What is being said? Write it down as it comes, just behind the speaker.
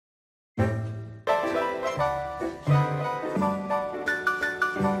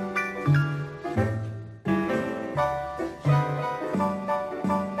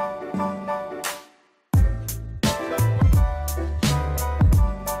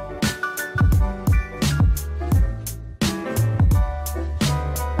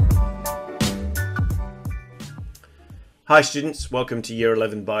Hi students, welcome to Year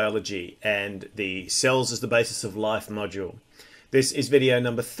 11 Biology and the Cells as the Basis of Life module. This is video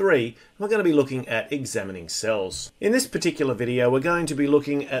number 3. We're going to be looking at examining cells. In this particular video we're going to be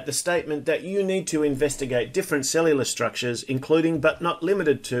looking at the statement that you need to investigate different cellular structures, including but not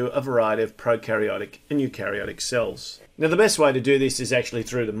limited to a variety of prokaryotic and eukaryotic cells. Now the best way to do this is actually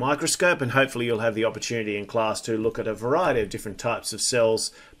through the microscope, and hopefully you'll have the opportunity in class to look at a variety of different types of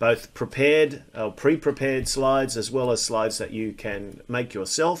cells, both prepared or pre-prepared slides as well as slides that you can make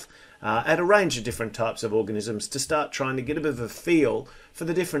yourself at a range of different types of organisms to start trying to get a bit of a feel for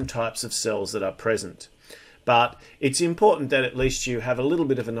the different types of cells that are present. But it's important that at least you have a little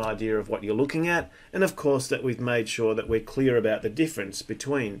bit of an idea of what you're looking at, and of course that we've made sure that we're clear about the difference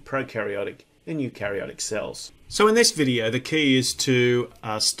between prokaryotic and eukaryotic cells. So in this video the key is to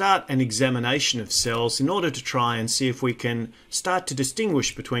start an examination of cells in order to try and see if we can start to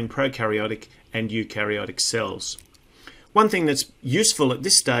distinguish between prokaryotic and eukaryotic cells. One thing that's useful at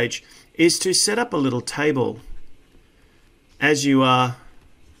this stage is to set up a little table as you are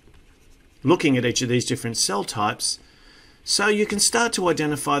looking at each of these different cell types, so you can start to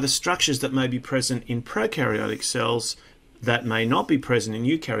identify the structures that may be present in prokaryotic cells that may not be present in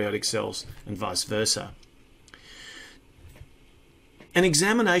eukaryotic cells, and vice versa. An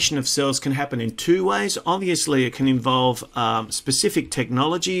examination of cells can happen in two ways. Obviously it can involve specific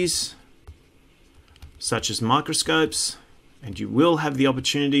technologies such as microscopes, and you will have the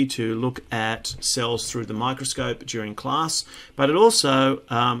opportunity to look at cells through the microscope during class. But it also,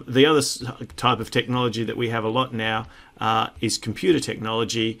 the other type of technology that we have a lot now is computer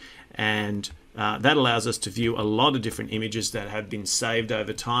technology, and that allows us to view a lot of different images that have been saved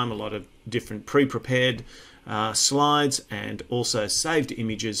over time, a lot of different pre-prepared slides, and also saved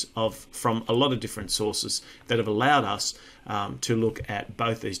images from a lot of different sources that have allowed us to look at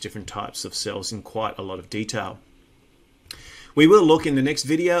both these different types of cells in quite a lot of detail. We will look in the next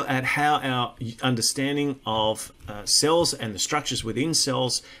video at how our understanding of cells and the structures within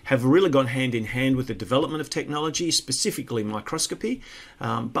cells have really gone hand in hand with the development of technology, specifically microscopy.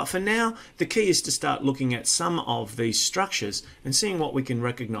 But for now, the key is to start looking at some of these structures and seeing what we can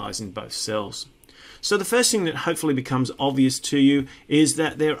recognize in both cells. So the first thing that hopefully becomes obvious to you is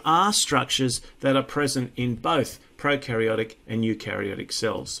that there are structures that are present in both prokaryotic and eukaryotic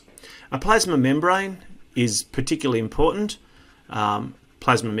cells. A plasma membrane is particularly important.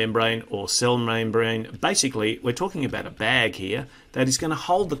 Plasma membrane or cell membrane, basically we're talking about a bag here that is going to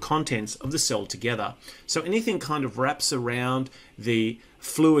hold the contents of the cell together. So anything kind of wraps around the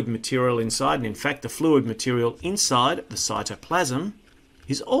fluid material inside, and in fact the fluid material inside the cytoplasm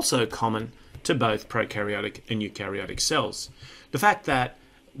is also common to both prokaryotic and eukaryotic cells. The fact that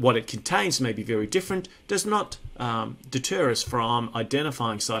what it contains may be very different does not deter us from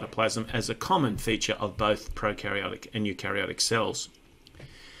identifying cytoplasm as a common feature of both prokaryotic and eukaryotic cells.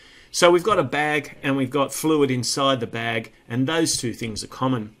 So we've got a bag and we've got fluid inside the bag, and those two things are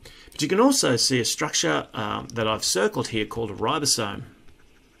common. But you can also see a structure that I've circled here called a ribosome.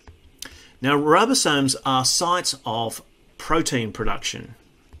 Now ribosomes are sites of protein production.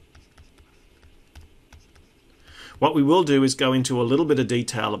 What we will do is go into a little bit of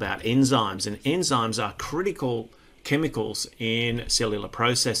detail about enzymes, and enzymes are critical chemicals in cellular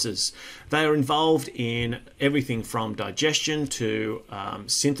processes. They are involved in everything from digestion to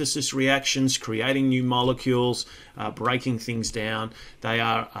synthesis reactions, creating new molecules, breaking things down. They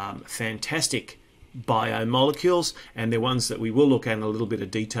are fantastic biomolecules, and they're ones that we will look at in a little bit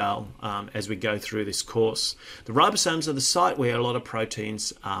of detail as we go through this course. The ribosomes are the site where a lot of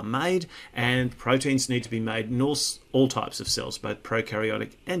proteins are made, and proteins need to be made in all types of cells, both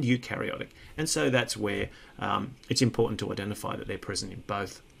prokaryotic and eukaryotic, and so that's where it's important to identify that they're present in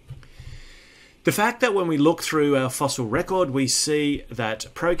both. The fact that when we look through our fossil record we see that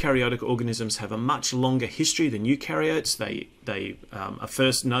prokaryotic organisms have a much longer history than eukaryotes. They are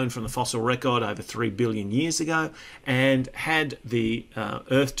first known from the fossil record over 3 billion years ago and had the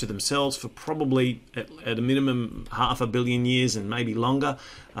Earth to themselves for probably at a minimum 500 million years and maybe longer,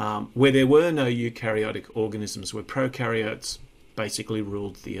 where there were no eukaryotic organisms, where prokaryotes basically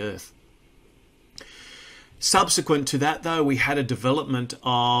ruled the Earth. Subsequent to that though, we had a development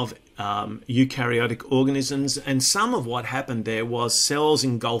of eukaryotic organisms, and some of what happened there was cells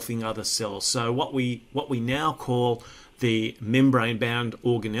engulfing other cells. So what we now call the membrane-bound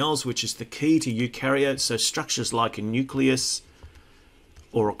organelles, which is the key to eukaryotes, so structures like a nucleus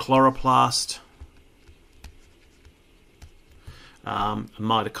or a chloroplast, a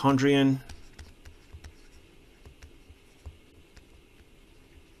mitochondrion.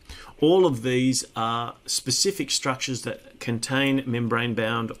 all of these are specific structures that contain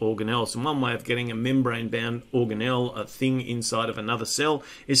membrane-bound organelles. And one way of getting a membrane-bound organelle, a thing inside of another cell,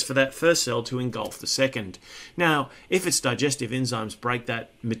 is for that first cell to engulf the second. Now, if its digestive enzymes break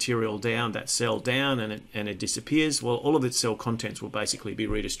that material down, that cell down, and it disappears, well, all of its cell contents will basically be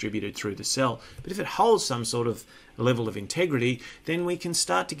redistributed through the cell. But if it holds some sort of level of integrity, then we can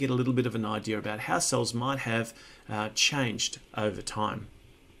start to get a little bit of an idea about how cells might have changed over time.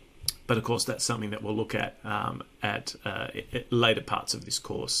 But of course, that's something that we'll look at later parts of this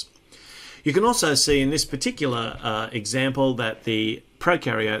course. You can also see in this particular example that the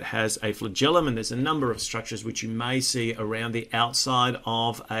prokaryote has a flagellum, and there's a number of structures which you may see around the outside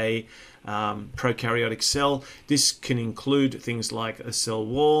of a prokaryotic cell. This can include things like a cell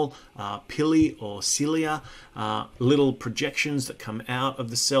wall, pili or cilia, little projections that come out of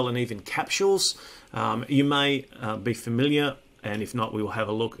the cell, and even capsules. You may be familiar, and if not, we will have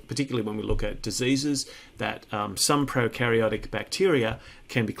a look, particularly when we look at diseases, that some prokaryotic bacteria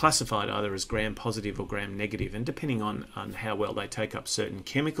can be classified either as gram-positive or gram-negative, and depending on how well they take up certain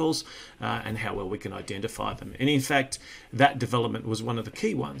chemicals and how well we can identify them. And in fact, that development was one of the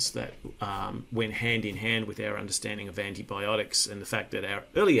key ones that went hand in hand with our understanding of antibiotics, and the fact that our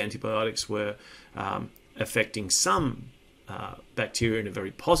early antibiotics were affecting some bacteria in a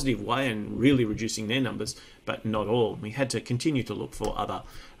very positive way and really reducing their numbers, but not all. We had to continue to look for other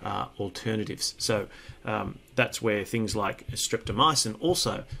alternatives. So that's where things like streptomycin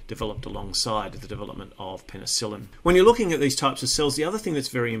also developed alongside the development of penicillin. When you're looking at these types of cells, the other thing that's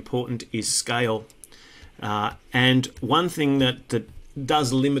very important is scale. And one thing that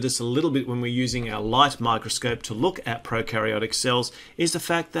does limit us a little bit when we're using our light microscope to look at prokaryotic cells is the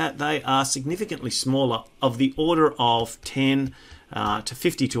fact that they are significantly smaller, of the order of 10 to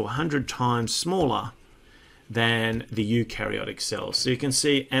 50 to 100 times smaller than the eukaryotic cells. So you can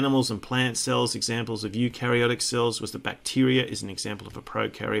see animals and plant cells, examples of eukaryotic cells, was the bacteria is an example of a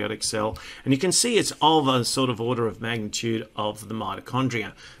prokaryotic cell. And you can see it's of a sort of order of magnitude of the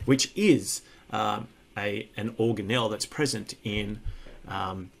mitochondria, which is an organelle that's present in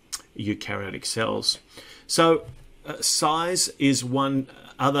eukaryotic cells. So size is one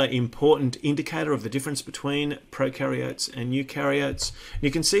other important indicator of the difference between prokaryotes and eukaryotes. You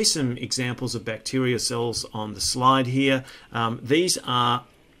can see some examples of bacteria cells on the slide here. These are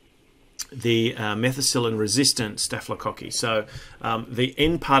the methicillin-resistant staphylococci. So the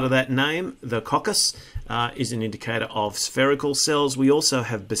end part of that name, the coccus, is an indicator of spherical cells. We also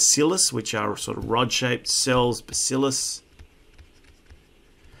have bacillus, which are sort of rod-shaped cells, bacillus,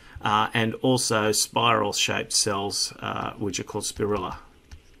 and also spiral-shaped cells, which are called spirilla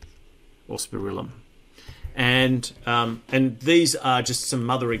or spirillum. And these are just some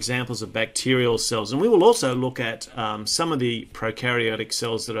other examples of bacterial cells. And we will also look at some of the prokaryotic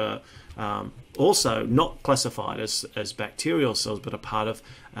cells that are also not classified as bacterial cells, but are part of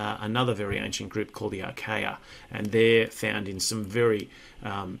another very ancient group called the archaea. And they're found in some very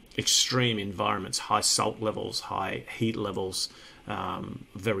extreme environments, high salt levels, high heat levels,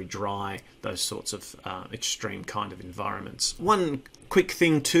 very dry, those sorts of extreme kind of environments. One quick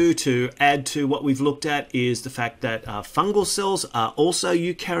thing too to add to what we've looked at is the fact that fungal cells are also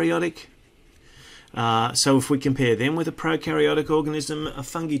eukaryotic. So if we compare them with a prokaryotic organism,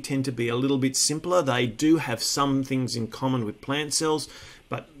 fungi tend to be a little bit simpler. They do have some things in common with plant cells,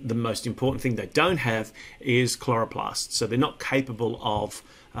 but the most important thing they don't have is chloroplasts. So they're not capable of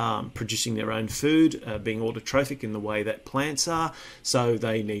producing their own food, being autotrophic in the way that plants are, so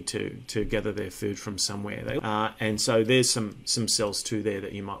they need to gather their food from somewhere. And so there's some cells too there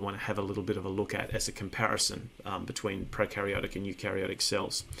that you might want to have a little bit of a look at as a comparison between prokaryotic and eukaryotic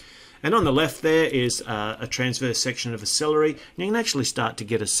cells. And on the left there is a transverse section of a celery. And you can actually start to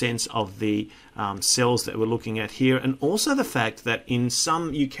get a sense of the cells that we're looking at here, and also the fact that in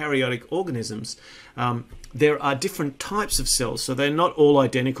some eukaryotic organisms there are different types of cells, so they're not all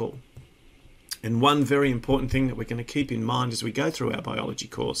identical. And one very important thing that we're going to keep in mind as we go through our biology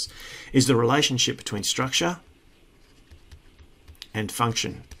course is the relationship between structure and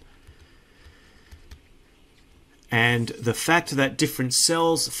function. And the fact that different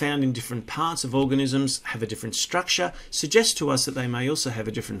cells found in different parts of organisms have a different structure suggests to us that they may also have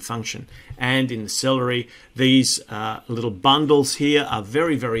a different function. And in the celery, these little bundles here are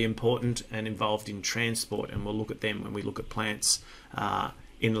very, very important and involved in transport, and we'll look at them when we look at plants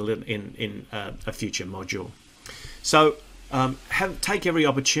in a future module. So take every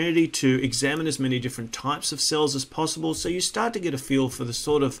opportunity to examine as many different types of cells as possible, so you start to get a feel for the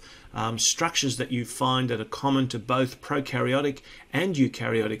sort of structures that you find that are common to both prokaryotic and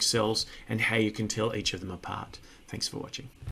eukaryotic cells, and how you can tell each of them apart. Thanks for watching.